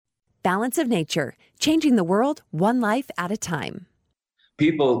Balance of Nature, changing the world one life at a time.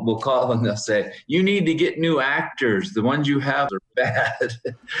 People will call and they'll say, you need to get new actors. The ones you have are bad.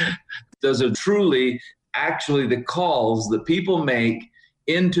 Those are truly actually the calls that people make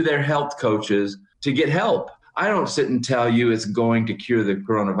into their health coaches to get help. I don't sit and tell you it's going to cure the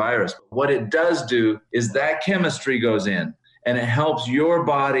coronavirus. What it does do is that chemistry goes in and it helps your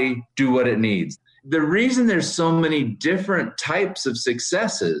body do what it needs. The reason there's so many different types of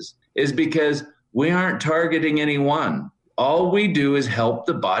successes is because we aren't targeting any one. All we do is help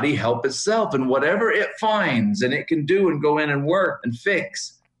the body help itself, and whatever it finds and it can do and go in and work and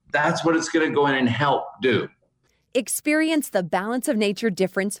fix, that's what it's going to go in and help do. Experience the Balance of Nature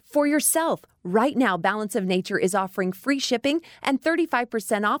difference for yourself. Right now, Balance of Nature is offering free shipping and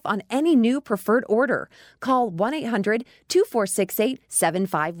 35% off on any new preferred order. Call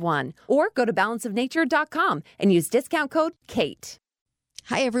 1-800-2468-751 or go to balanceofnature.com and use discount code KATE.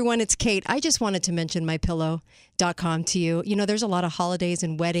 Hi, everyone. It's Kate. I just wanted to mention mypillow.com to you. You know, there's a lot of holidays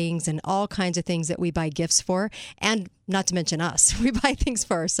and weddings and all kinds of things that we buy gifts for. And not to mention us. We buy things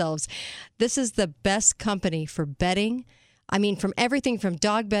for ourselves. This is the best company for bedding. I mean, from everything from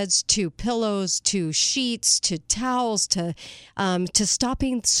dog beds to pillows to sheets to towels to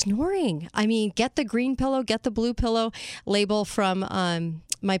stopping snoring. I mean, get the green pillow, get the blue pillow label from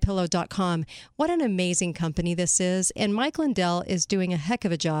mypillow.com. What an amazing company this is. And Mike Lindell is doing a heck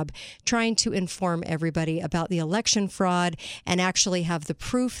of a job trying to inform everybody about the election fraud and actually have the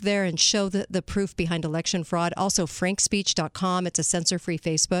proof there and show the proof behind election fraud. Also, frankspeech.com. It's a censor-free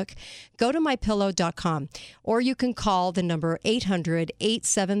Facebook. Go to mypillow.com or you can call the number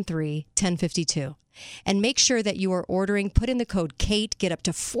 800-873-1052. And make sure that you are ordering. Put in the code KATE. Get up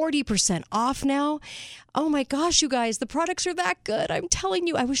to 40% off now. Oh my gosh, you guys, the products are that good. I'm telling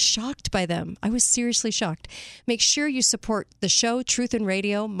you, I was shocked by them. I was seriously shocked. Make sure you support the show, Truth in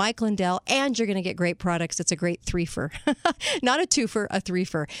Radio, Mike Lindell, and you're going to get great products. It's a great threefer. Not a twofer, a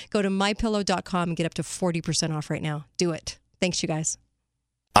threefer. Go to mypillow.com and get up to 40% off right now. Do it. Thanks, you guys.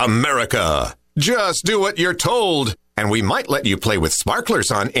 America, just do what you're told. And we might let you play with sparklers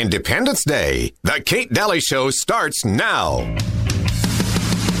on Independence Day. The Kate Dalley Show starts now.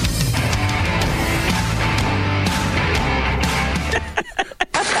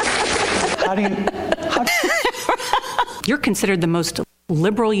 You're considered the most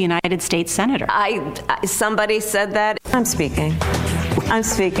liberal United States senator. Somebody said that. I'm speaking.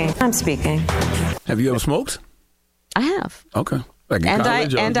 Have you ever smoked? I have. Okay. Like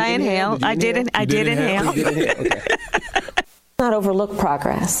and I inhale. I did inhale. Okay. Not overlook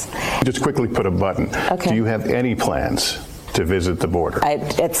progress. Just quickly put a button. Okay. Do you have any plans to visit the border?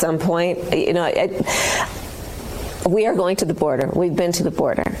 At some point, we are going to the border. We've been to the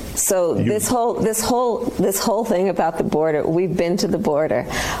border. So this whole thing about the border, we've been to the border.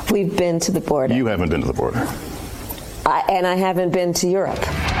 We've been to the border. You haven't been to the border. And I haven't been to Europe.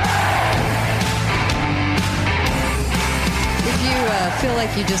 Feel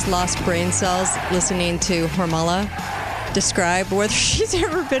like you just lost brain cells listening to Hormala describe whether she's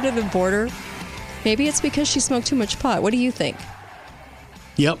ever been to the border. Maybe it's because she smoked too much pot. What do you think?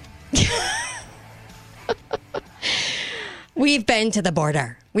 Yep. We've been to the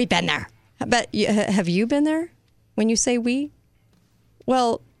border. We've been there. But have you been there when you say we?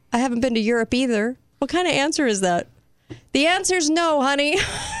 Well, I haven't been to Europe either. What kind of answer is that? The answer is no, honey.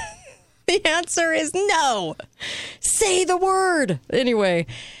 The answer is no. Say the word. Anyway,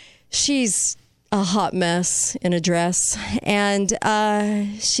 she's a hot mess in a dress, and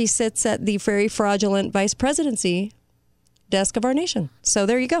she sits at the very fraudulent vice presidency desk of our nation. So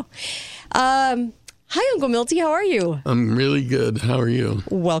there you go. Hi, Uncle Milty. How are you? I'm really good. How are you?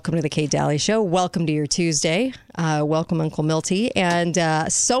 Welcome to the Kate Dalley Show. Welcome to your Tuesday. Welcome, Uncle Milty.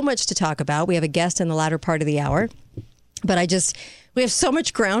 And so much to talk about. We have a guest in the latter part of the hour, but we have so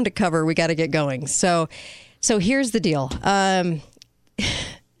much ground to cover. We got to get going. So here's the deal. When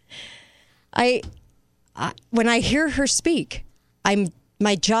I hear her speak,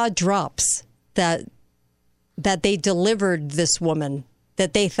 my jaw drops that they delivered this woman.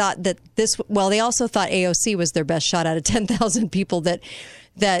 That they thought that they also thought AOC was their best shot out of 10,000 people that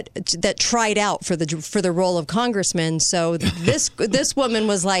tried out for the role of congressman. So this woman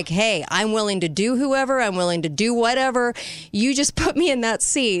was like, hey, I'm willing to do whoever, I'm willing to do whatever. You just put me in that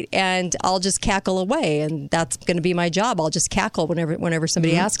seat and I'll just cackle away. And that's going to be my job. I'll just cackle whenever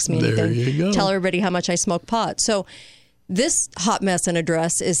somebody asks me anything. There you go. Tell everybody how much I smoke pot. So this hot mess in a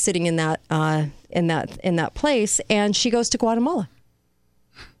dress is sitting in that place, and she goes to Guatemala.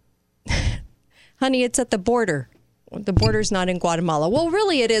 Honey, it's at the border. the border's not in Guatemala. Well,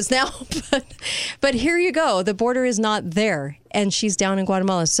 really it is now, but here you go. The border is not there, and she's down in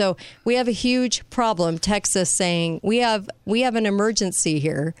Guatemala. So we have a huge problem. Texas saying we have an emergency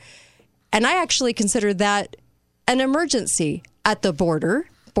here, and I actually consider that an emergency at the border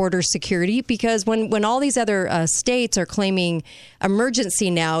security, because when all these other states are claiming emergency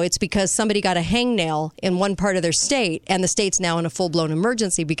now, it's because somebody got a hangnail in one part of their state, and the state's now in a full-blown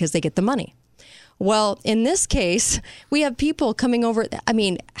emergency because they get the money. Well, in this case, we have people coming over. I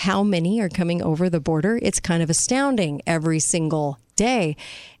mean, how many are coming over the border? It's kind of astounding every single day.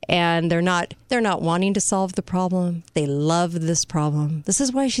 And they're not wanting to solve the problem. They love this problem. This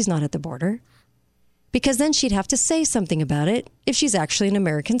is why she's not at the border. Because then she'd have to say something about it if she's actually an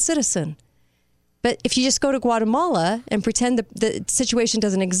American citizen. But if you just go to Guatemala and pretend the situation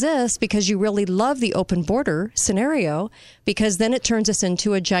doesn't exist because you really love the open border scenario, because then it turns us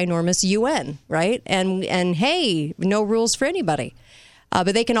into a ginormous UN, right? And hey, no rules for anybody.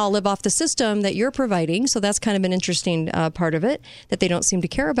 But they can all live off the system that you're providing. So that's kind of an interesting part of it that they don't seem to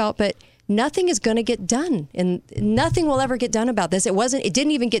care about. But nothing is going to get done, and nothing will ever get done about this. It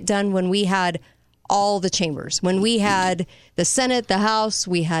didn't even get done when we had all the chambers. When we had the Senate, the House,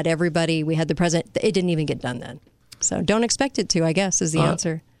 we had everybody, we had the president. It didn't even get done then. So don't expect it to, I guess, is the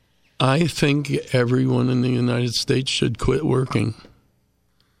answer. I think everyone in the United States should quit working.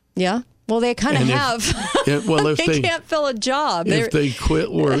 Yeah? Well, they kind of have. If they can't fill a job. If they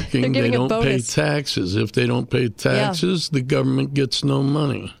quit working, they don't pay taxes. If they don't pay taxes, the government gets no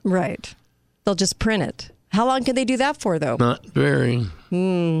money. Right. They'll just print it. How long can they do that for, though? Not very.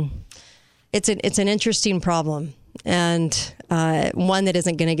 It's an interesting problem, and one that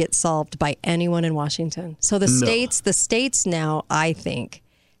isn't going to get solved by anyone in Washington. So the states now, I think,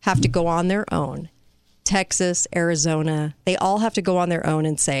 have to go on their own. Texas, Arizona, they all have to go on their own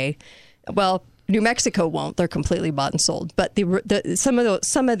and say, well, New Mexico won't. They're completely bought and sold. But some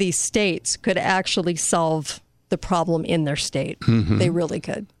of these states could actually solve the problem in their state. Mm-hmm. They really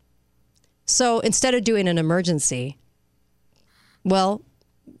could. So instead of doing an emergency, well,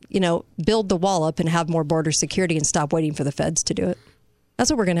 build the wall up and have more border security and stop waiting for the feds to do it. That's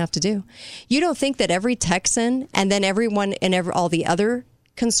what we're going to have to do. You don't think that every Texan and then everyone in all the other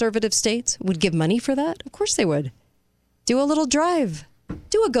conservative states would give money for that? Of course they would. Do a little drive.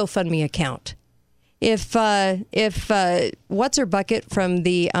 Do a GoFundMe account. If what's her bucket from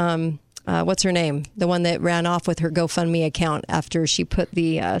the what's her name? The one that ran off with her GoFundMe account after she put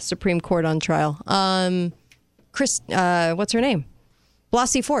the Supreme Court on trial. What's her name?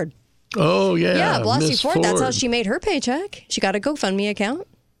 Blasey Ford. Oh, yeah. Yeah, Blasey Miss Ford. That's how she made her paycheck. She got a GoFundMe account.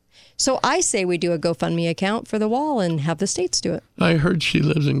 So I say we do a GoFundMe account for the wall and have the states do it. I heard she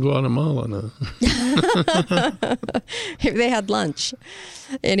lives in Guatemala now. They had lunch.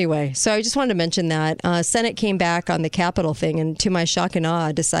 Anyway, so I just wanted to mention that. Senate came back on the Capitol thing, and to my shock and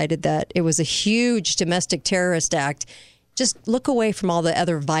awe, decided that it was a huge domestic terrorist act. Just look away from all the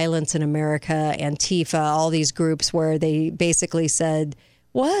other violence in America, Antifa, all these groups where they basically said,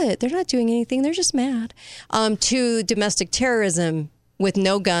 what? They're not doing anything. They're just mad. To domestic terrorism with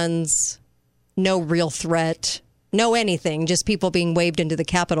no guns, no real threat, no anything, just people being waved into the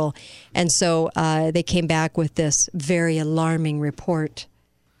Capitol. And so they came back with this very alarming report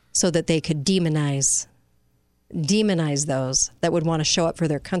so that they could demonize those that would want to show up for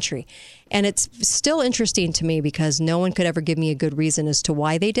their country. And it's still interesting to me because no one could ever give me a good reason as to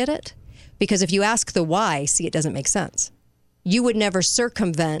why they did it. Because if you ask the why, see, it doesn't make sense. You would never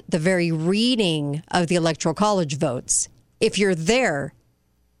circumvent the very reading of the Electoral College votes if you're there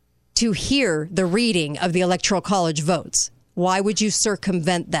to hear the reading of the Electoral College votes. Why would you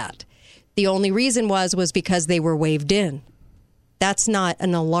circumvent that? The only reason was because they were waved in. That's not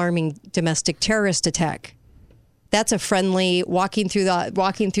an alarming domestic terrorist attack. That's a friendly walking through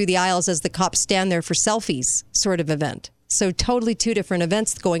the aisles as the cops stand there for selfies sort of event. So totally two different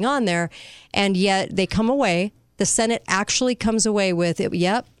events going on there. And yet they come away. The Senate actually comes away with it.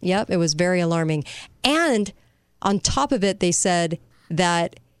 Yep. It was very alarming. And on top of it, they said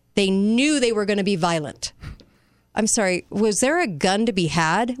that they knew they were going to be violent. I'm sorry, was there a gun to be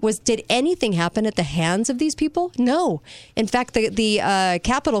had? Did anything happen at the hands of these people? No. In fact, the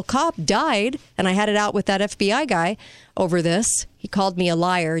Capitol cop died, and I had it out with that FBI guy over this. He called me a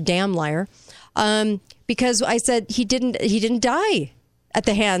liar, damn liar, because I said he didn't die at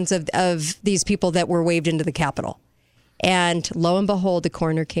the hands of these people that were waved into the Capitol. And lo and behold, the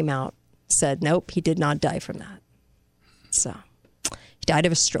coroner came out, said, nope, he did not die from that. So he died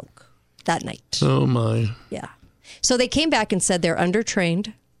of a stroke that night. Oh, my. Yeah. So they came back and said they're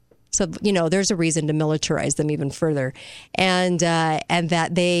undertrained. So, there's a reason to militarize them even further. And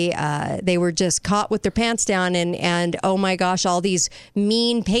that they were just caught with their pants down and oh my gosh, all these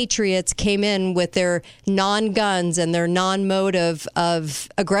mean patriots came in with their non-guns and their non-mode of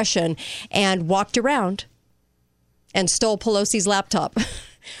aggression and walked around and stole Pelosi's laptop,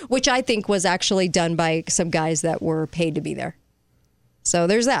 which I think was actually done by some guys that were paid to be there. So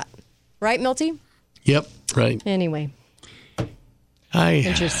there's that. Right, Milty? Yep, right. Anyway.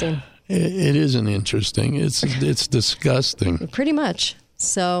 Interesting. It isn't interesting. It's disgusting. Pretty much.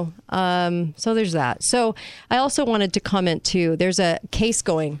 So there's that. So I also wanted to comment too. There's a case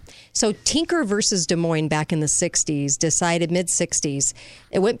going. So Tinker versus Des Moines back in the 60s decided mid-60s.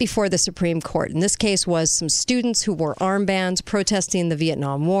 It went before the Supreme Court. And this case was some students who wore armbands protesting the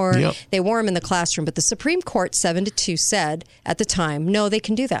Vietnam War. Yep. They wore them in the classroom. But the Supreme Court 7-2 said at the time, no, they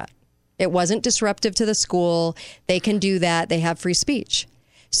can do that. It wasn't disruptive to the school. They can do that. They have free speech.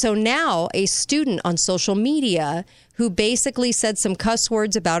 So now a student on social media who basically said some cuss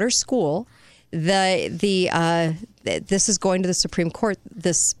words about her school, this is going to the Supreme Court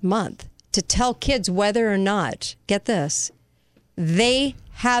this month to tell kids whether or not, get this, they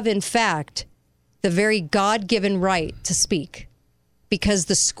have in fact the very God-given right to speak, because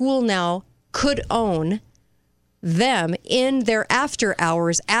the school now could own them in their after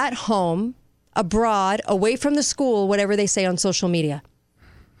hours at home, abroad, away from the school, whatever they say on social media.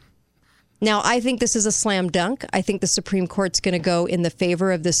 Now, I think this is a slam dunk. I think the Supreme Court's going to go in the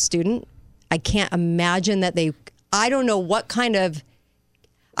favor of this student. I can't imagine that I don't know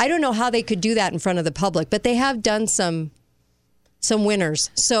how they could do that in front of the public, but they have done some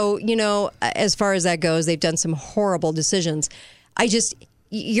winners. So, as far as that goes, they've done some horrible decisions.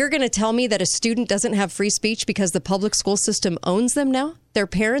 You're going to tell me that a student doesn't have free speech because the public school system owns them now? Their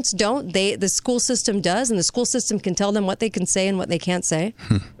parents don't. The school system does, and the school system can tell them what they can say and what they can't say.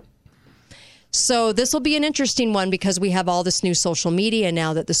 So this will be an interesting one because we have all this new social media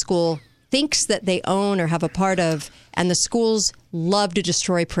now that the school thinks that they own or have a part of, and the schools love to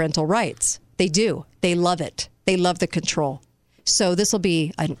destroy parental rights. They do. They love it. They love the control. So this will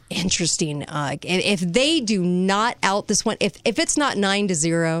be an interesting, if they do not out this one, if it's not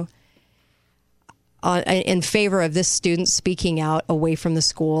 9-0 in favor of this student speaking out away from the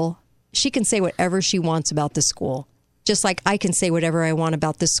school, she can say whatever she wants about the school. Just like I can say whatever I want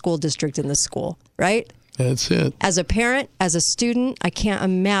about this school district and this school, right? That's it. As a parent, as a student, I can't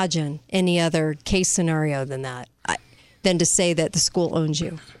imagine any other case scenario than that, than to say that the school owns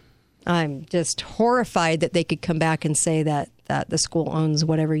you. I'm just horrified that they could come back and say that the school owns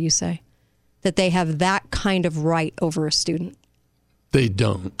whatever you say, that they have that kind of right over a student. They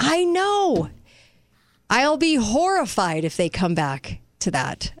don't. I know. I'll be horrified if they come back to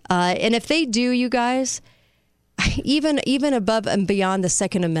that. And if they do, you guys, even above and beyond the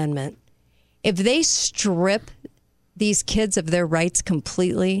Second Amendment, if they strip these kids of their rights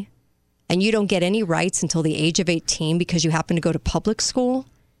completely and you don't get any rights until the age of 18 because you happen to go to public school,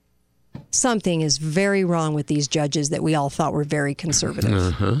 something is very wrong with these judges that we all thought were very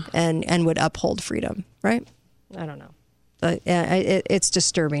conservative and would uphold freedom, right? I don't know. It's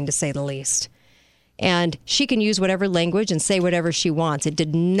disturbing to say the least. And she can use whatever language and say whatever she wants. It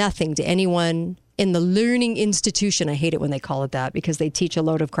did nothing to anyone in the learning institution. I hate it when they call it that because they teach a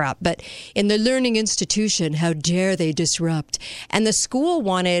load of crap. But in the learning institution, how dare they disrupt? And the school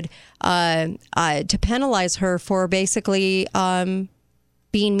wanted to penalize her for basically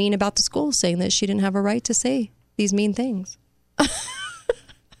being mean about the school, saying that she didn't have a right to say these mean things.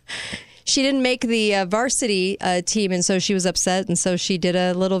 She didn't make the varsity team, and so she was upset, and so she did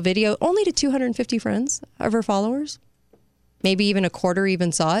a little video, only to 250 friends of her followers. Maybe even a quarter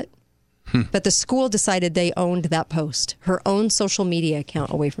even saw it. But the school decided they owned that post, her own social media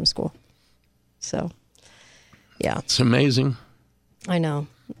account away from school. So, yeah. It's amazing. I know.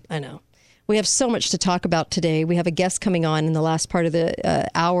 We have so much to talk about today. We have a guest coming on in the last part of the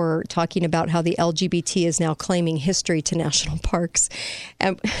hour talking about how the LGBT is now claiming history to national parks.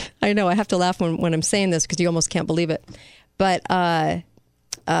 And I know I have to laugh when I'm saying this because you almost can't believe it. But I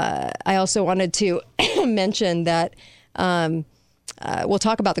also wanted to mention that we'll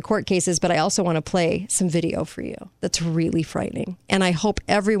talk about the court cases, but I also want to play some video for you that's really frightening. And I hope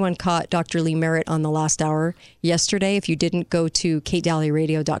everyone caught Dr. Lee Merritt on the last hour yesterday. If you didn't, go to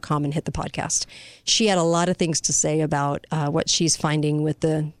katedalleyradio.com and hit the podcast. She had a lot of things to say about what she's finding with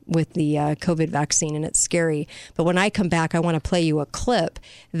the COVID vaccine, and it's scary. But when I come back, I want to play you a clip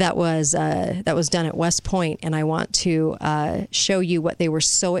that was done at West Point, and I want to show you what they were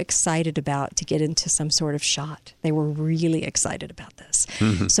so excited about to get into some sort of shot. They were really excited about this.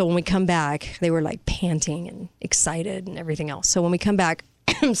 So when we come back, they were like panting and excited and everything else. So when we come back,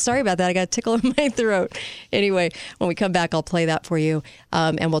 I'm sorry about that. I got a tickle in my throat. Anyway, when we come back, I'll play that for you.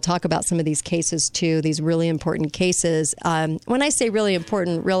 And we'll talk about some of these cases, too, these really important cases. When I say really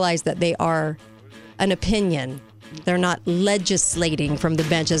important, realize that they are an opinion. They're not legislating from the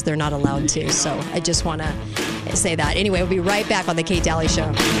benches. They're not allowed to. So I just want to say that. Anyway, we'll be right back on The Kate Dalley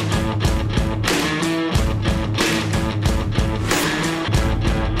Show.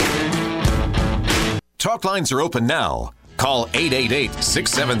 Talk lines are open now. Call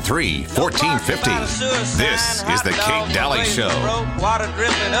 888-673-1450. This is the Kate Dalley Show. Water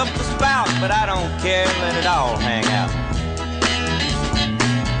dripping up the spout, but I don't care. Let it all hang out.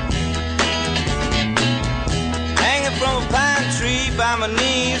 Hanging from a pine tree by my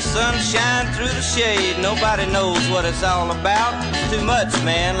knees, sunshine through the shade. Nobody knows what it's all about. It's too much,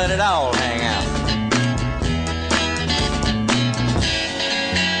 man. Let it all hang out.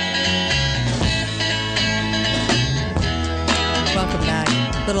 Welcome back.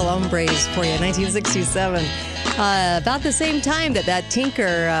 Little Hombres for you, 1967. About the same time that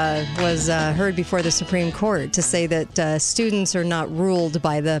tinker was heard before the Supreme Court to say that students are not ruled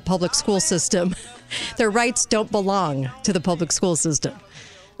by the public school system. Their rights don't belong to the public school system.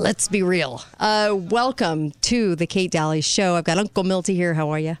 Let's be real. Welcome to the Kate Dalley Show. I've got Uncle Milty here.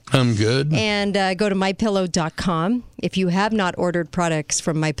 How are you? I'm good. And go to MyPillow.com. If you have not ordered products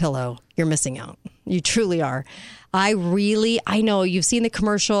from MyPillow, you're missing out. You truly are. I know you've seen the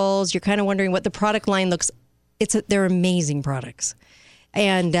commercials. You're kind of wondering what the product line looks. They're amazing products.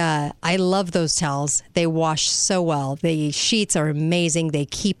 And I love those towels. They wash so well. The sheets are amazing. They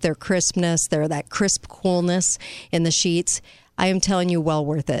keep their crispness, that crisp coolness in the sheets. I am telling you, well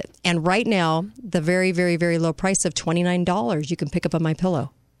worth it. And right now, the very, very, very low price of $29 you can pick up on MyPillow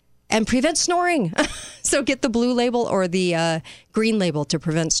and prevent snoring. So get the blue label or the green label to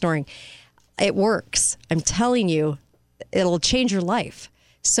prevent snoring. It works. I'm telling you, it'll change your life.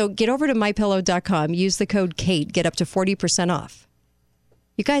 So get over to MyPillow.com. Use the code KATE. Get up to 40% off.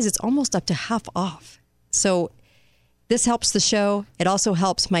 You guys, it's almost up to half off. So this helps the show. It also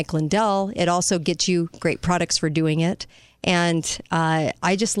helps Mike Lindell. It also gets you great products for doing it. And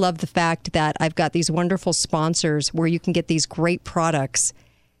I just love the fact that I've got these wonderful sponsors where you can get these great products.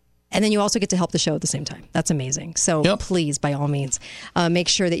 And then you also get to help the show at the same time. That's amazing. So Please, by all means, make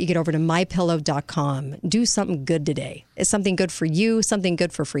sure that you get over to MyPillow.com. Do something good today. It's something good for you, something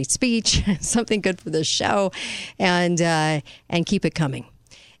good for free speech, something good for the show, and keep it coming.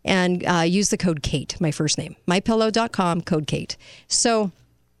 And use the code KATE, my first name. MyPillow.com, code KATE. So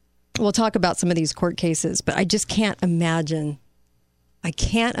we'll talk about some of these court cases, but I just can't imagine. I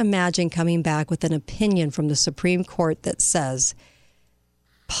can't imagine coming back with an opinion from the Supreme Court that says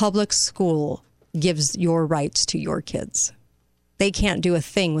public school gives your rights to your kids. They can't do a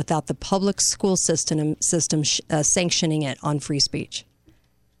thing without the public school system sanctioning it on free speech.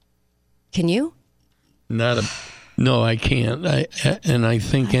 Can you? No, I can't. I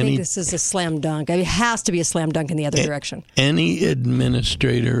think this is a slam dunk. It has to be a slam dunk in the other direction. Any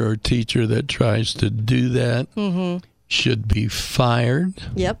administrator or teacher that tries to do that should be fired.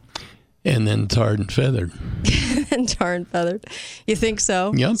 Yep. And then tarred and feathered. And tarred and feathered. You think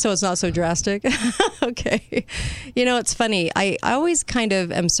so? Yep. So it's not so drastic? Okay. You know, it's funny. I always kind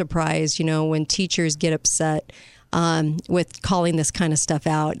of am surprised, when teachers get upset with calling this kind of stuff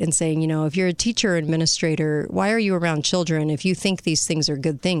out and saying, if you're a teacher or administrator, why are you around children if you think these things are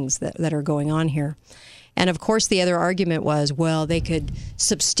good things that are going on here? And of course, the other argument was, well, they could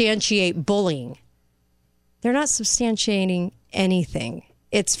substantiate bullying. They're not substantiating anything.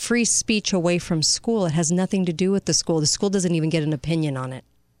 It's free speech away from school. It has nothing to do with the school. The school doesn't even get an opinion on it.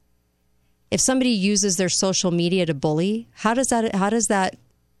 If somebody uses their social media to bully, how does that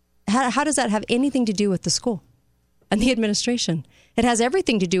have anything to do with the school and the administration? It has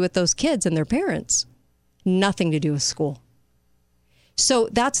everything to do with those kids and their parents. Nothing to do with school. So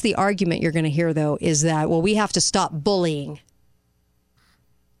that's the argument you're going to hear, though, is that, well, we have to stop bullying.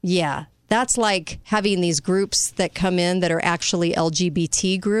 Yeah. That's like having these groups that come in that are actually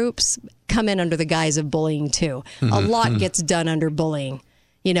LGBT groups come in under the guise of bullying, too. Mm-hmm. A lot gets done under bullying.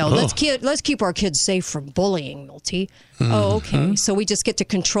 Let's keep our kids safe from bullying, Milty. Mm-hmm. Oh, okay. So we just get to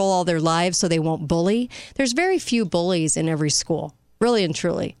control all their lives so they won't bully. There's very few bullies in every school, really and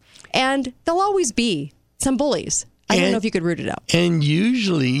truly. And there'll always be some bullies. I don't know if you could root it out. And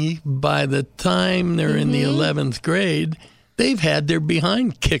usually by the time they're in the 11th grade, they've had their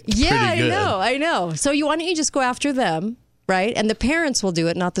behind kicked pretty good. Yeah, I know. So why don't you just go after them, right? And the parents will do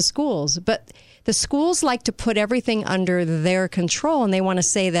it, not the schools. But the schools like to put everything under their control, and they want to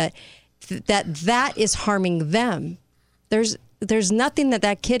say that is harming them. There's nothing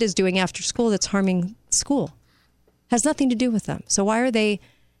that kid is doing after school that's harming school. Has nothing to do with them. So why are they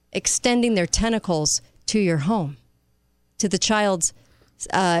extending their tentacles to your home, to the child's,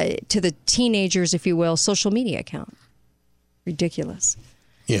 to the teenager's, if you will, social media account? Ridiculous.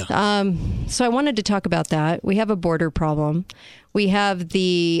 Yeah. So I wanted to talk about that. We have a border problem. We have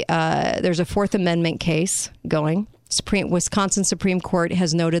there's a Fourth Amendment case going. Wisconsin Supreme Court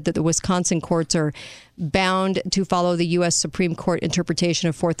has noted that the Wisconsin courts are bound to follow the U.S. Supreme Court interpretation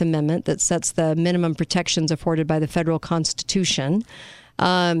of Fourth Amendment that sets the minimum protections afforded by the federal Constitution.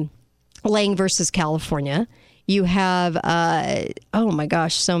 Lang versus California. You have, oh my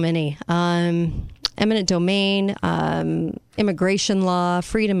gosh, so many. Eminent domain, immigration law,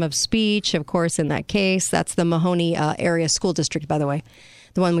 freedom of speech, of course, in that case. That's the Mahoney area school district, by the way,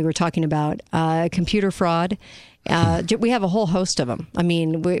 the one we were talking about. Computer fraud. We have a whole host of them. I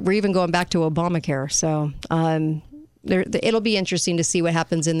mean, we're even going back to Obamacare. So it'll be interesting to see what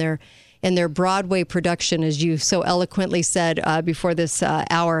happens in their Broadway production, as you so eloquently said before this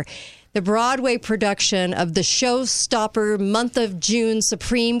hour. The Broadway production of the showstopper month of June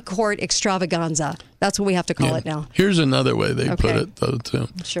Supreme Court extravaganza. That's what we have to call it now. Here's another way they put it, though, too.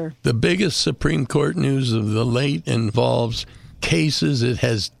 Sure. The biggest Supreme Court news of the late involves cases it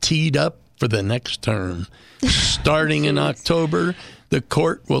has teed up for the next term. Starting in October, the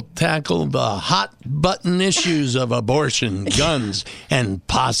court will tackle the hot-button issues of abortion, guns, and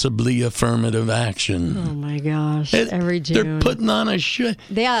possibly affirmative action. Oh, my gosh. Every June. They're putting on a show.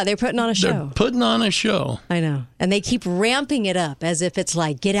 Yeah, they're putting on a show. They're putting on a show. I know. And they keep ramping it up as if it's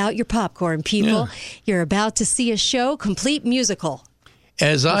like, get out your popcorn, people. Yeah. You're about to see a show, complete musical.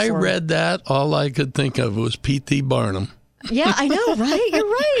 As I read that, all I could think of was P.T. Barnum. Yeah, I know, right? You're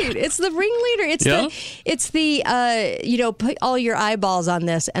right. It's the ringleader. It's the put all your eyeballs on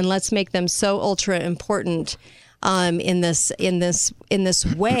this and let's make them so ultra important in this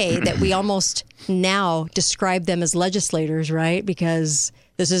way that we almost now describe them as legislators, right? Because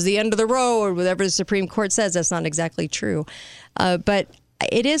this is the end of the road, or whatever the Supreme Court says. That's not exactly true. But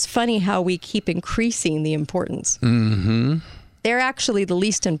it is funny how we keep increasing the importance. Mm-hmm. They're actually the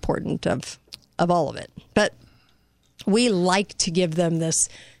least important of all of it. But we like to give them this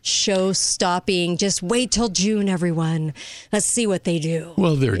show-stopping, just wait till June, everyone. Let's see what they do.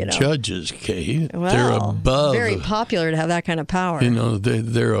 Well, they're judges, Kate. Well, they're above. Very popular to have that kind of power.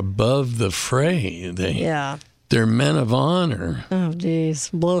 They're above the fray. They're men of honor. Oh,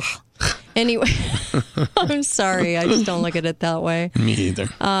 geez. Anyway, I'm sorry. I just don't look at it that way. Me either.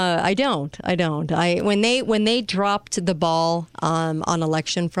 I don't. When they dropped the ball on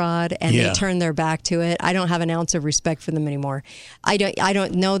election fraud and they turned their back to it, I don't have an ounce of respect for them anymore. I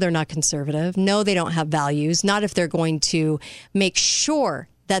don't know they're not conservative. No, they don't have values. Not if they're going to make sure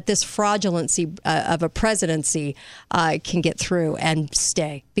that this fraudulency of a presidency can get through and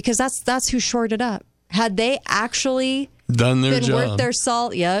stay, because that's who shored it up. Had they actually done their job, worth their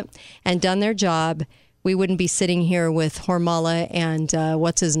salt, and done their job, we wouldn't be sitting here with Hormala and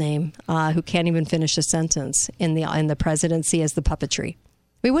what's his name, who can't even finish a sentence in the presidency as the puppetry.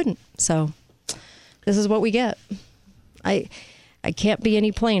 We wouldn't. So this is what we get. I can't be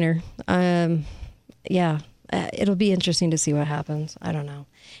any plainer. It'll be interesting to see what happens. I don't know.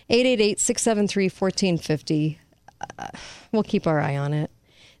 888-673-1450. We'll keep our eye on it.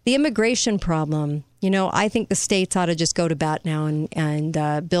 The immigration problem, I think the states ought to just go to bat now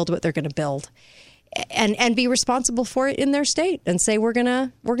and build what they're going to build, and be responsible for it in their state, and say we're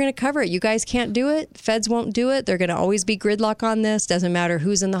gonna cover it. You guys can't do it. Feds won't do it. They're going to always be gridlock on this. Doesn't matter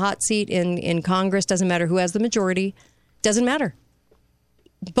who's in the hot seat in Congress. Doesn't matter who has the majority. Doesn't matter.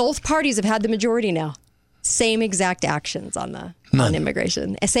 Both parties have had the majority now. Same exact actions on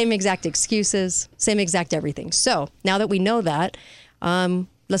immigration. Same exact excuses. Same exact everything. So now that we know that.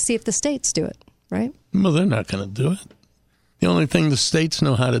 Let's see if the states do it, right? Well, they're not going to do it. The only thing the states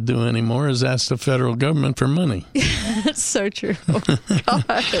know how to do anymore is ask the federal government for money. That's so true.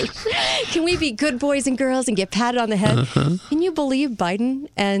 Gosh. Can we be good boys and girls and get patted on the head? Uh-huh. Can you believe Biden?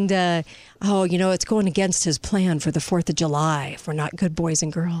 And, it's going against his plan for the 4th of July if we're not good boys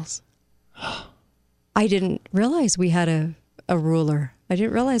and girls. I didn't realize we had a ruler. I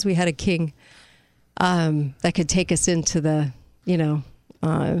didn't realize we had a king that could take us into the,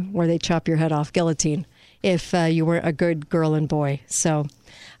 where they chop your head off, guillotine, if you weren't a good girl and boy. So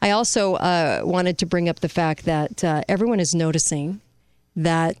I also wanted to bring up the fact that everyone is noticing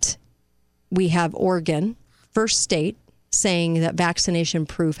that we have Oregon, first state, saying that vaccination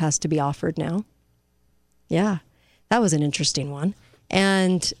proof has to be offered now. Yeah, that was an interesting one.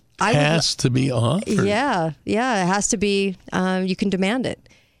 And has to be offered? Yeah, it has to be. You can demand it.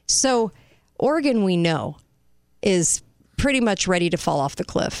 So Oregon, we know, is pretty much ready to fall off the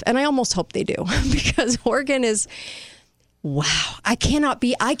cliff. And I almost hope they do because Oregon is, wow. I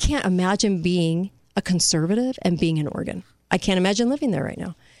can't imagine being a conservative and being in Oregon. I can't imagine living there right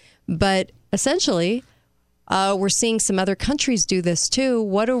now. But essentially, we're seeing some other countries do this too.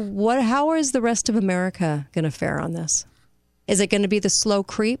 How is the rest of America going to fare on this? Is it going to be the slow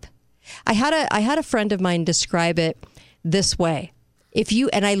creep? I had a friend of mine describe it this way.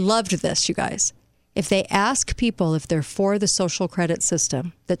 And I loved this, you guys. If they ask people if they're for the social credit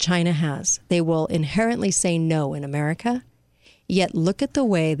system that China has, they will inherently say no in America. Yet look at the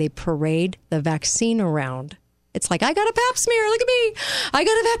way they parade the vaccine around. It's like, I got a pap smear. Look at me. I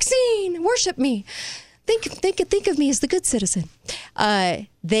got a vaccine. Worship me. Think of me as the good citizen.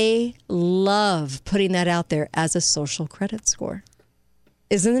 They love putting that out there as a social credit score.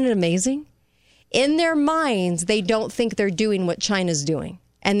 Isn't it amazing? In their minds, they don't think they're doing what China's doing.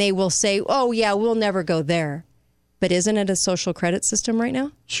 And they will say, oh, yeah, we'll never go there. But isn't it a social credit system right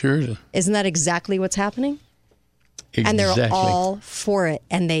now? Sure. Isn't that exactly what's happening? Exactly. And they're all for it,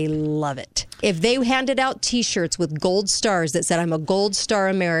 and they love it. If they handed out T-shirts with gold stars that said, I'm a gold star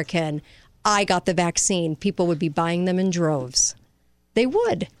American, I got the vaccine, people would be buying them in droves. They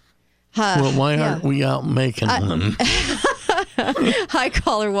would. Well, why aren't we out making them? Hi,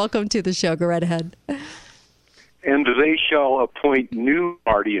 caller. Welcome to the show. Go right ahead. And they shall appoint new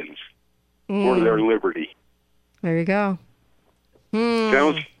guardians for their liberty. There you go.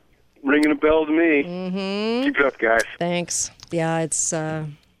 Sounds ringing a bell to me. Keep it up, guys. Thanks. Yeah, it's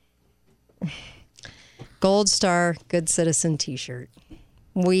Gold Star Good Citizen T-shirt.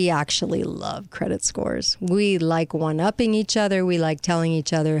 We actually love credit scores. We like one-upping each other. We like telling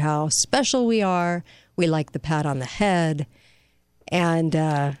each other how special we are. We like the pat on the head. And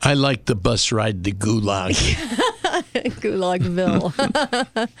I like the bus ride to Gulag. Gulagville.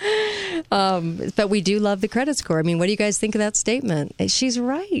 But we do love the credit score. I mean, what do you guys think of that statement? She's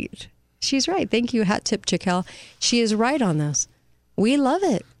right. She's right. Thank you, Hat Tip Chikel. She is right on this. We love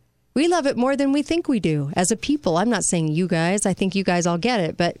it. We love it more than we think we do as a people. I'm not saying you guys. I think you guys all get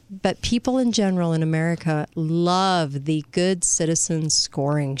it. But people in general in America love the good citizen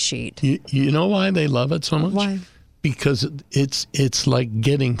scoring sheet. You know why they love it so much? Why? Because it's like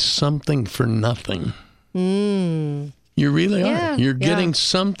getting something for nothing. You really are. You're getting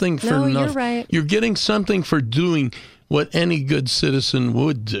something for nothing. You're right. You're getting something for doing what any good citizen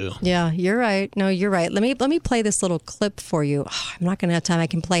would do. Yeah, you're right. No, you're right. Let me play this little clip for you. Oh, I'm not going to have time. I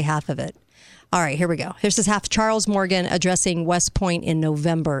can play half of it. All right, here we go. Here's this half. Charles Morgan addressing West Point in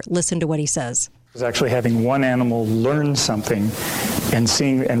November. Listen to what he says. Is actually having one animal learn something and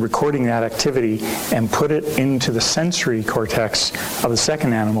seeing and recording that activity and put it into the sensory cortex of the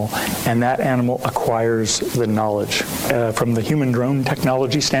second animal, and that animal acquires the knowledge. From the human drone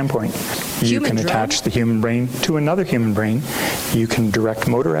technology standpoint, you can attach the human brain to another human brain. You can direct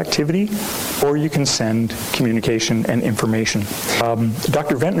motor activity, or you can send communication and information.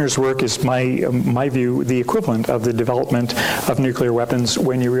 Dr. Ventnor's work is, my view, the equivalent of the development of nuclear weapons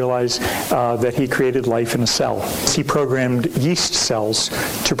when you realize that he created life in a cell. He programmed yeast cells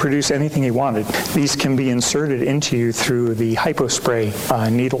to produce anything he wanted. These can be inserted into you through the hypospray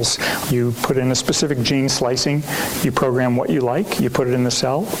needles. You put in a specific gene slicing, you program what you like, you put it in the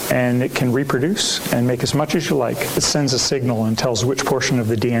cell, and it can reproduce and make as much as you like. It sends a signal and tells which portion of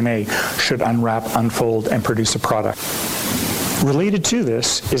the DNA should unwrap, unfold, and produce a product. Related to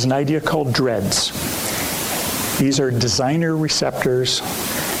this is an idea called dreads. These are designer receptors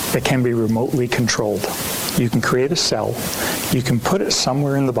that can be remotely controlled. You can create a cell, you can put it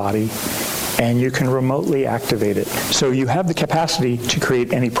somewhere in the body, and you can remotely activate it. So you have the capacity to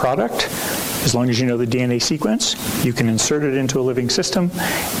create any product. As long as you know the DNA sequence, you can insert it into a living system,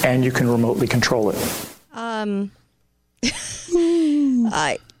 and you can remotely control it.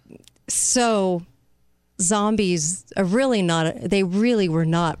 So zombies are really not, they really were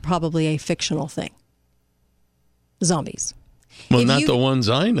not probably a fictional thing. Zombies. Well, not the ones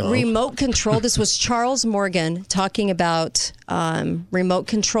I know. Remote control. This was Charles Morgan talking about remote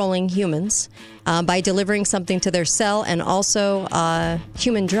controlling humans by delivering something to their cell, and also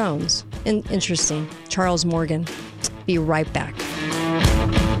human drones. Interesting. Charles Morgan. Be right back.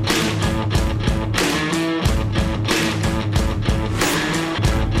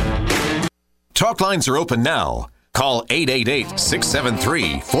 Talk lines are open now. Call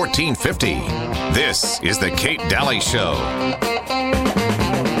 888-673-1450. This is the Kate Dalley Show.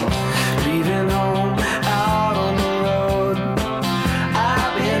 Leaving home out on the road.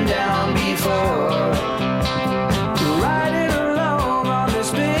 I've been down before. Riding alone on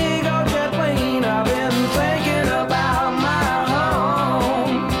this big old jet plane. I've been thinking about my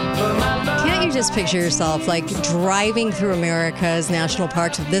home. just picture yourself like driving through America's national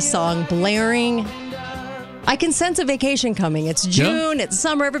parks with this song blaring. I can sense a vacation coming. It's June, It's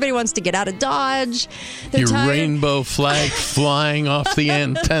summer, everybody wants to get out of Dodge. They're Your tired. rainbow flag flying off the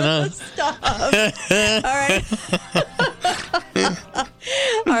antenna. Stop. All right.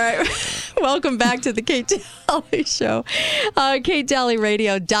 All right. Welcome back to the Kate Dalley Show.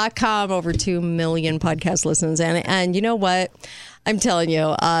 KateDalleyRadio.com, over 2 million podcast listens. And you know what? I'm telling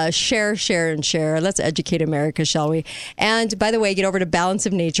you, share, and share. Let's educate America, shall we? And by the way, get over to Balance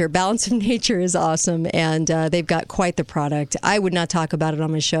of Nature. Balance of Nature is awesome, and they've got quite the product. I would not talk about it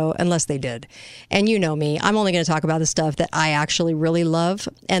on my show unless they did. And you know me. I'm only going to talk about the stuff that I actually really love,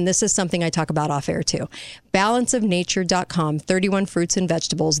 and this is something I talk about off air, too. Balanceofnature.com, 31 fruits and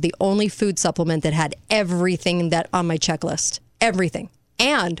vegetables, the only food supplement that had everything that on my checklist. Everything.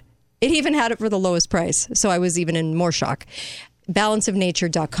 And it even had it for the lowest price, so I was even in more shock.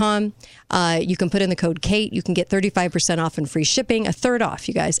 Balanceofnature.com. You can put in the code Kate. You can get 35% off and free shipping, a third off,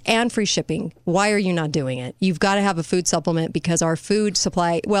 you guys, and free shipping. Why are you not doing it? You've got to have a food supplement because our food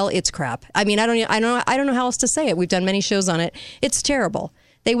supply, well, it's crap. I mean, I don't know how else to say it. We've done many shows on it. It's terrible.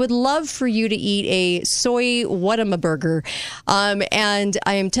 They would love for you to eat a soy whatamaburger. And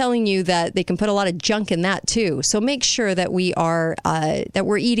I am telling you that they can put a lot of junk in that too. So make sure that we are, that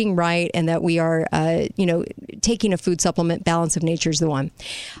we're eating right and that we are, taking a food supplement. Balance of Nature is the one.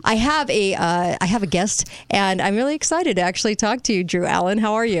 I have a guest, and I'm really excited to actually talk to you, Drew Allen.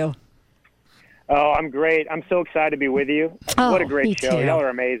 How are you? Oh, I'm great. I'm so excited to be with you. What a great show. Y'all are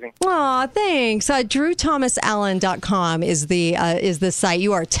amazing. Aw, thanks. DrewThomasallen.com is the site.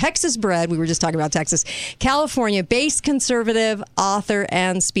 You are Texas bred. We were just talking about Texas. California-based conservative author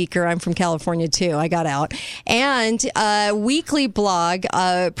and speaker. I'm from California, too. I got out. And weekly blog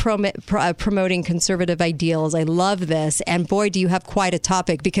promoting conservative ideals. I love this. And boy, do you have quite a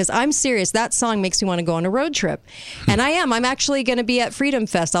topic, because I'm serious. That song makes me want to go on a road trip. And I am. I'm actually going to be at Freedom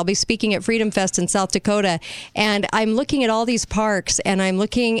Fest. I'll be speaking at Freedom Fest in South Dakota, and I'm looking at all these parks, and I'm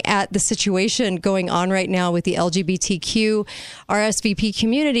looking at the situation going on right now with the LGBTQ RSVP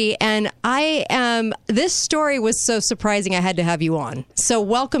community, and this story was so surprising I had to have you on. So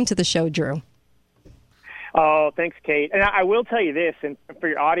welcome to the show, Drew. Oh, thanks, Kate. And I will tell you this, and for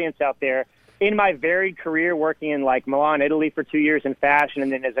your audience out there, in my varied career working in like Milan, Italy for 2 years in fashion,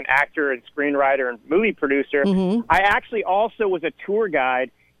 and then as an actor and screenwriter and movie producer, I actually also was a tour guide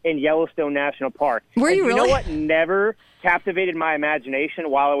in Yellowstone National Park. Were you really? You know what never captivated my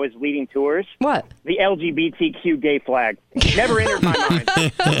imagination while I was leading tours? What? The LGBTQ gay flag. Never entered my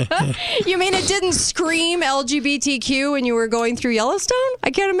mind. You mean it didn't scream LGBTQ when you were going through Yellowstone?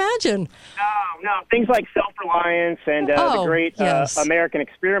 I can't imagine. No. Things like self-reliance and the great American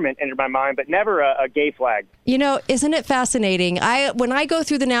experiment entered my mind, but never a gay flag. You know, isn't it fascinating? When I go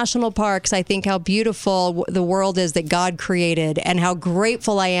through the national parks, I think how beautiful the world is that God created and how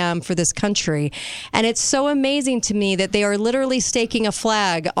grateful I am for this country. And it's so amazing to me that they are literally staking a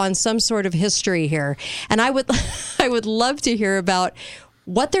flag on some sort of history here. And I would love to hear about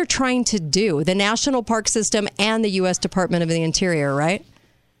what they're trying to do, the National Park System and the U.S. Department of the Interior, right?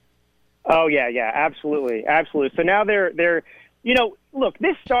 Oh, yeah, absolutely. So now they're look,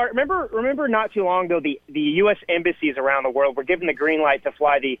 this start, remember not too long ago, the U.S. embassies around the world were given the green light to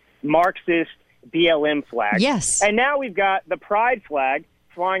fly the Marxist BLM flag. Yes. And now we've got the Pride flag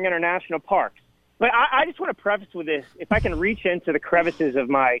flying in our national parks. But I just want to preface with this, if I can reach into the crevices of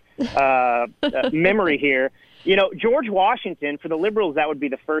my memory here. George Washington, for the liberals, that would be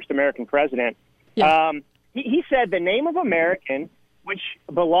the first American president. Yeah. He said, the name of American, which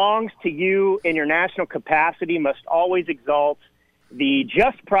belongs to you in your national capacity, must always exalt the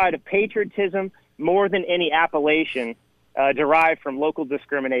just pride of patriotism more than any appellation derived from local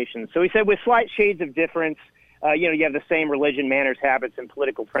discrimination. So he said, with slight shades of difference, you have the same religion, manners, habits, and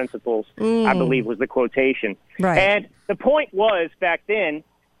political principles, I believe was the quotation. Right. And the point was back then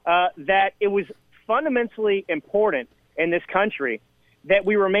that it was fundamentally important in this country that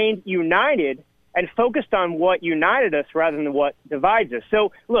we remained united and focused on what united us rather than what divides us.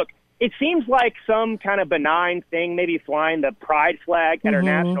 So, look, it seems like some kind of benign thing, maybe flying the pride flag at our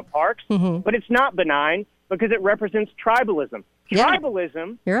national parks, but it's not benign because it represents tribalism.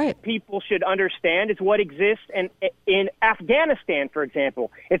 Tribalism, You're right. People should understand, is what exists in Afghanistan, for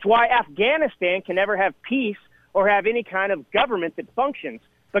example. It's why Afghanistan can never have peace or have any kind of government that functions,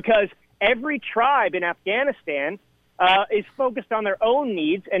 because every tribe in Afghanistan is focused on their own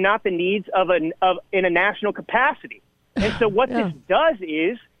needs and not the needs in a national capacity. And so what this does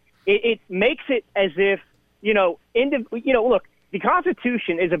is it makes it as if, look, the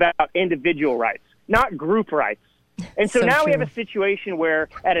Constitution is about individual rights, not group rights. And so, So now we true. have a situation where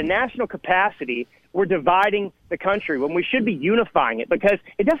at a national capacity, we're dividing the country when we should be unifying it, because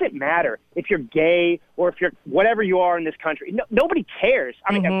it doesn't matter if you're gay or if you're whatever you are in this country. Nobody cares.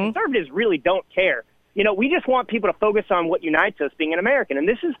 I mean, conservatives really don't care. You know, we just want people to focus on what unites us being an American, and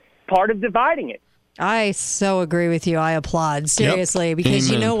this is part of dividing it. I so agree with you. I applaud, seriously,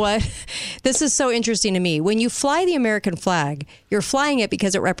 because you know what? This is so interesting to me. When you fly the American flag, you're flying it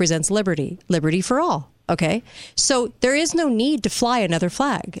because it represents liberty, liberty for all. Okay, so there is no need to fly another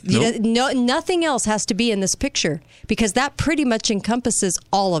flag. Nope. Nothing else has to be in this picture, because that pretty much encompasses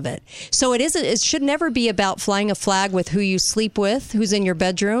all of it. So it should never be about flying a flag with who you sleep with, who's in your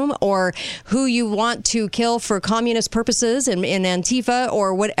bedroom, or who you want to kill for communist purposes in Antifa,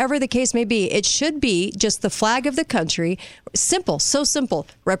 or whatever the case may be. It should be just the flag of the country. Simple, so simple.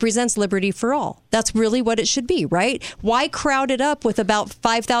 Represents liberty for all. That's really what it should be, right? Why crowd it up with about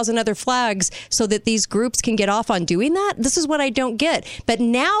 5,000 other flags so that these groups can get off on doing that? This is what I don't get. But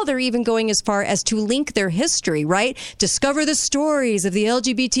now they're even going as far as to link their history, right? Discover the stories of the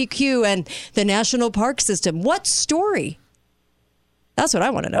LGBTQ and the national park system. What story? That's what I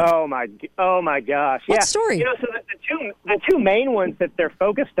want to know. Oh my gosh! What yeah. story? You know, so the two main ones that they're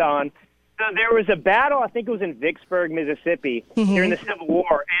focused on. So there was a battle, I think it was in Vicksburg, Mississippi, during the Civil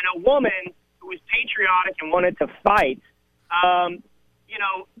War, and a woman who was patriotic and wanted to fight, you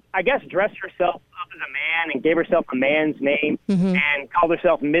know, I guess dressed herself up as a man and gave herself a man's name and called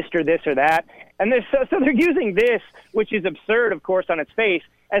herself Mr. This or that. And so they're using this, which is absurd, of course, on its face,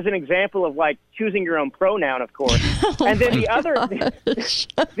 as an example of, like, choosing your own pronoun, of course. And then the other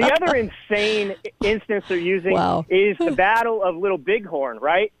insane instance they're using is the Battle of Little Bighorn,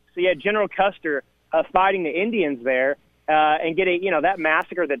 right? So you had General Custer fighting the Indians there and getting, you know, that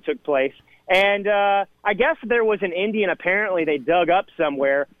massacre that took place. And I guess there was an Indian, apparently they dug up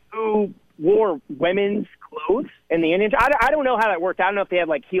somewhere, who wore women's clothes in the Indians. I don't know how that worked. I don't know if they had,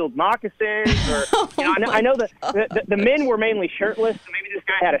 like, heeled moccasins or, you know, I know the men were mainly shirtless, so maybe this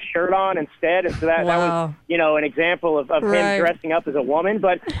guy had a shirt on instead. And so that was, you know, an example of him dressing up as a woman.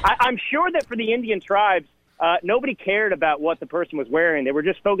 But I'm sure that for the Indian tribes, nobody cared about what the person was wearing. They were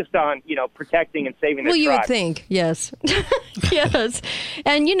just focused on, you know, protecting and saving their tribe. Well, you would think, yes. Yes.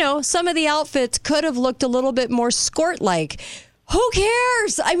 And, you know, some of the outfits could have looked a little bit more skort-like. Who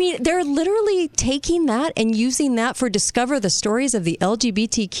cares? I mean, they're literally taking that and using that for Discover the Stories of the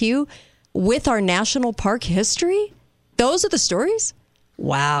LGBTQ with our national park history? Those are the stories?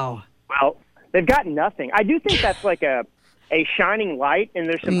 Wow. Well, they've got nothing. I do think that's like a shining light, and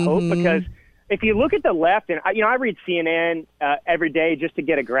there's some hope, because if you look at the left, and you know, I read CNN every day just to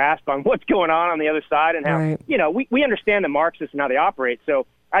get a grasp on what's going on the other side, and how you know we understand the Marxists and how they operate. So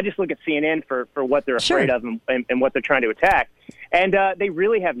I just look at CNN for what they're afraid of and what they're trying to attack, and they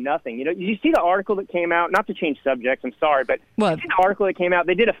really have nothing. You know, you see the article that came out. Not to change subjects, I'm sorry, but you see the article that came out.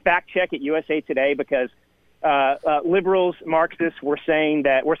 They did a fact check at USA Today because liberals, Marxists were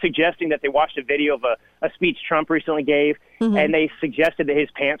suggesting that they watched a video of a speech Trump recently gave, and they suggested that his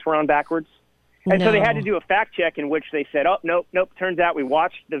pants were on backwards. And so they had to do a fact check in which they said, oh, nope, turns out we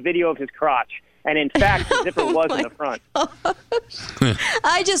watched the video of his crotch. And in fact, the zipper was in the front.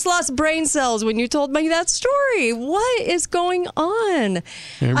 I just lost brain cells when you told me that story. What is going on?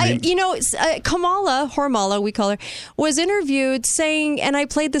 Kamala, Hormala, we call her, was interviewed saying, and I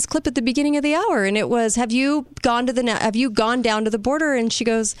played this clip at the beginning of the hour, and it was, have you gone down to the border? And she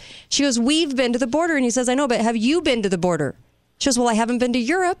goes, we've been to the border. And he says, I know, but have you been to the border? She goes, well, I haven't been to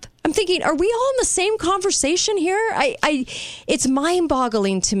Europe. I'm thinking, are we all in the same conversation here? It's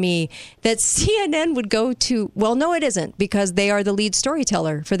mind-boggling to me that CNN would go to, well, no, it isn't, because they are the lead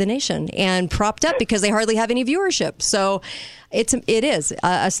storyteller for the nation and propped up because they hardly have any viewership. So it is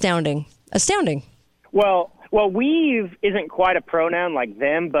astounding. Astounding. Well, we've isn't quite a pronoun like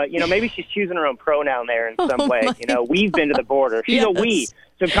them, but, you know, maybe she's choosing her own pronoun there in some way. You know, we've been to the border. She's a we.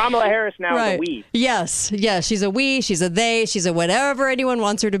 So Kamala Harris now is a we. Yes, she's a we, she's a they, she's a whatever anyone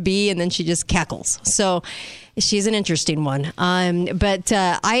wants her to be, and then she just cackles. So she's an interesting one. But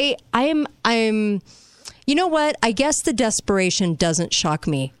I'm you know what? I guess the desperation doesn't shock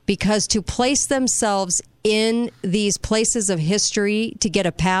me, because to place themselves in these places of history to get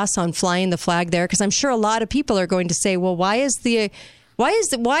a pass on flying the flag there, because I'm sure a lot of people are going to say, well, why is the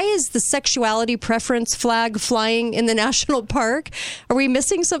sexuality preference flag flying in the national park? Are we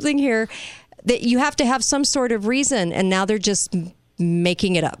missing something here? That you have to have some sort of reason, and now they're just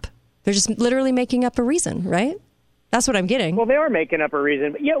making it up. They're just literally making up a reason, right? That's what I'm getting. Well, they are making up a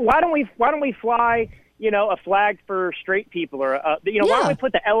reason. But yeah, why don't we fly, a flag for straight people, or why don't we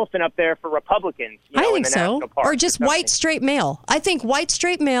put the elephant up there for Republicans? I think in the so. national park Or just white straight male. I think white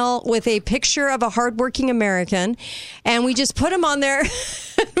straight male with a picture of a hardworking American, and we just put him on there.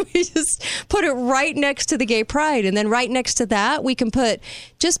 We just put it right next to the gay pride, and then right next to that, we can put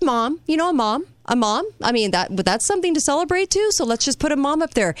just mom. A mom. I mean, that's something to celebrate too. So let's just put a mom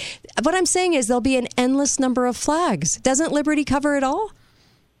up there. What I'm saying is there'll be an endless number of flags. Doesn't Liberty cover it all?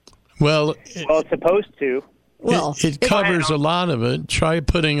 Well, it's supposed to. Well, it covers a lot of it. Try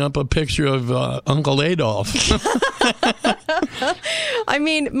putting up a picture of Uncle Adolf. I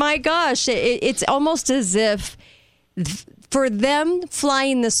mean, my gosh, it's almost as if for them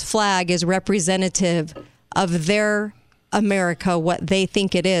flying this flag is representative of their America, what they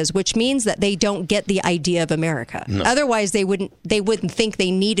think it is, which means that they don't get the idea of America. No. Otherwise, they wouldn't think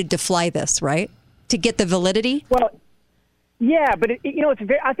they needed to fly this, right? To get the validity. Well, yeah, but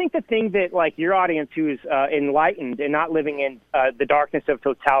I think the thing that your audience who is enlightened and not living in the darkness of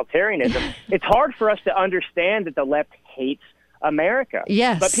totalitarianism, it's hard for us to understand that the left hates America.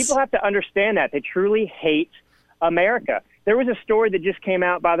 Yes, but people have to understand that they truly hate America. There was a story that just came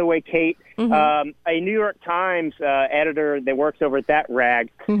out, by the way, Kate. A New York Times editor that works over at that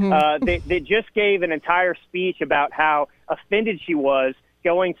rag, they just gave an entire speech about how offended she was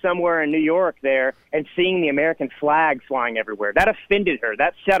going somewhere in New York there and seeing the American flag flying everywhere. That offended her.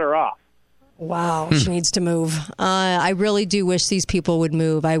 That set her off. Wow, she needs to move. I really do wish these people would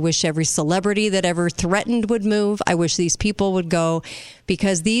move. I wish every celebrity that ever threatened would move. I wish these people would go,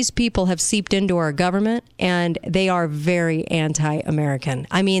 because these people have seeped into our government and they are very anti-American.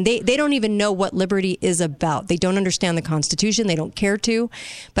 I mean, they don't even know what liberty is about. They don't understand the Constitution. They don't care to.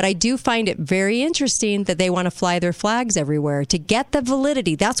 But I do find it very interesting that they want to fly their flags everywhere to get the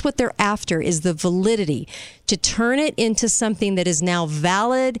validity. That's what they're after, is the validity, to turn it into something that is now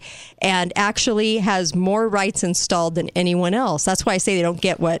valid and actually has more rights installed than anyone else. That's why I say they don't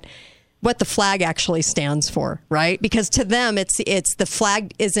get what the flag actually stands for, right? Because to them, it's the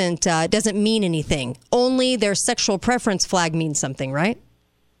flag doesn't mean anything. Only their sexual preference flag means something, right?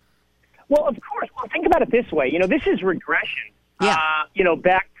 Well, of course. Well, think about it this way. This is regression. Yeah.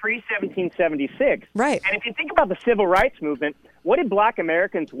 Back pre-1776. Right. And if you think about the civil rights movement, what did black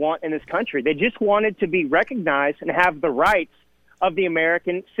Americans want in this country? They just wanted to be recognized and have the rights of the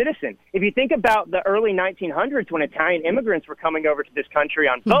American citizen. If you think about the early 1900s when Italian immigrants were coming over to this country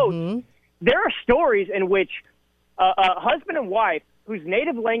on boats, there are stories in which a husband and wife whose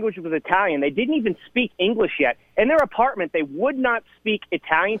native language was Italian, they didn't even speak English yet. In their apartment, they would not speak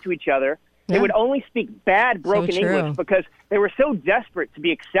Italian to each other. They would only speak bad, broken English because they were so desperate to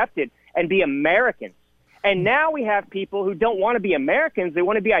be accepted and be Americans. And now we have people who don't want to be Americans. They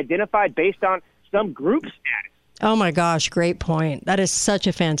want to be identified based on some group status. Oh, my gosh. Great point. That is such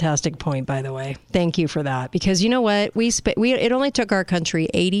a fantastic point, by the way. Thank you for that. Because you know what? It only took our country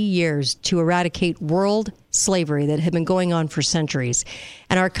 80 years to eradicate world slavery that had been going on for centuries.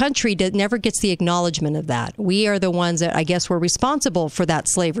 And our country never gets the acknowledgement of that. We are the ones that I guess were responsible for that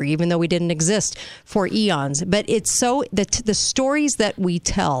slavery, even though we didn't exist for eons. But it's so the stories that we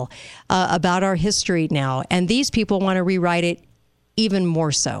tell about our history now, and these people want to rewrite it even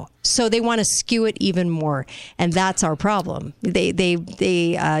more so. So they want to skew it even more. And that's our problem.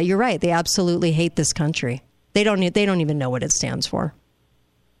 You're right. They absolutely hate this country. They don't even know what it stands for.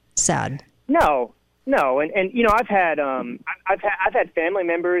 Sad. No. And I've had family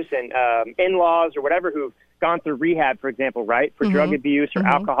members and in-laws or whatever who've gone through rehab, for example, right, for drug abuse or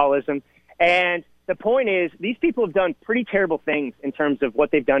alcoholism. And the point is, these people have done pretty terrible things in terms of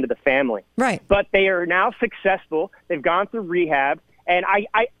what they've done to the family. Right. But they are now successful. They've gone through rehab. And I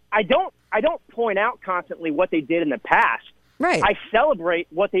don't point out constantly what they did in the past. Right. I celebrate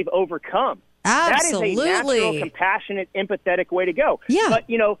what they've overcome. Absolutely. That is a natural, compassionate, empathetic way to go. Yeah. But,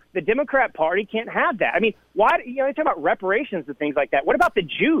 the Democrat Party can't have that. I mean, why, they talk about reparations and things like that. What about the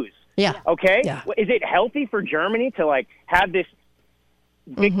Jews? Yeah. Okay? Yeah. Is it healthy for Germany to, have this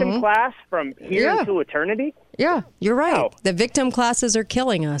victim class from here until eternity? Yeah, you're right. No. The victim classes are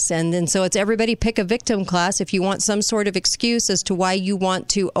killing us. And so it's everybody pick a victim class if you want some sort of excuse as to why you want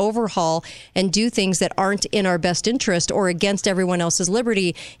to overhaul and do things that aren't in our best interest or against everyone else's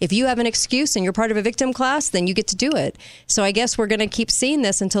liberty. If you have an excuse and you're part of a victim class, then you get to do it. So I guess we're going to keep seeing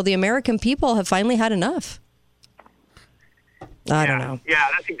this until the American people have finally had enough. I don't know. Yeah,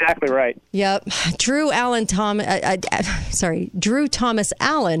 that's exactly right. Yep. Drew Thomas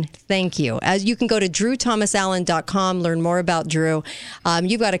Allen. Thank you. As you can go to drewthomasallen.com, learn more about Drew.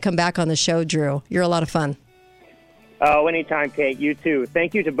 You've got to come back on the show, Drew. You're a lot of fun. Oh, anytime, Kate. You too.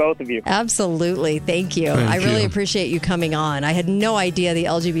 Thank you to both of you. Absolutely. Thank you. I really appreciate you coming on. I had no idea the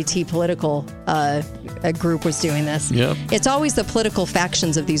LGBT political group was doing this. Yep. It's always the political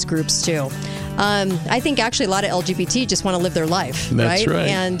factions of these groups, too. I think actually a lot of LGBT just want to live their life, That's right.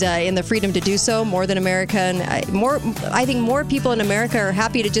 And in the freedom to do so more than America. And I think more people in America are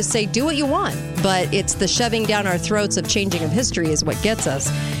happy to just say, do what you want. But it's the shoving down our throats of changing of history is what gets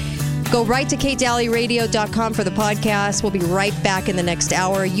us. Go right to katedalleyradio.com for the podcast. We'll be right back in the next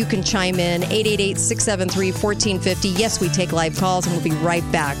hour. You can chime in, 888-673-1450. Yes, we take live calls, and we'll be right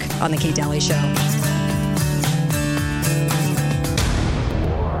back on The Kate Dalley Show.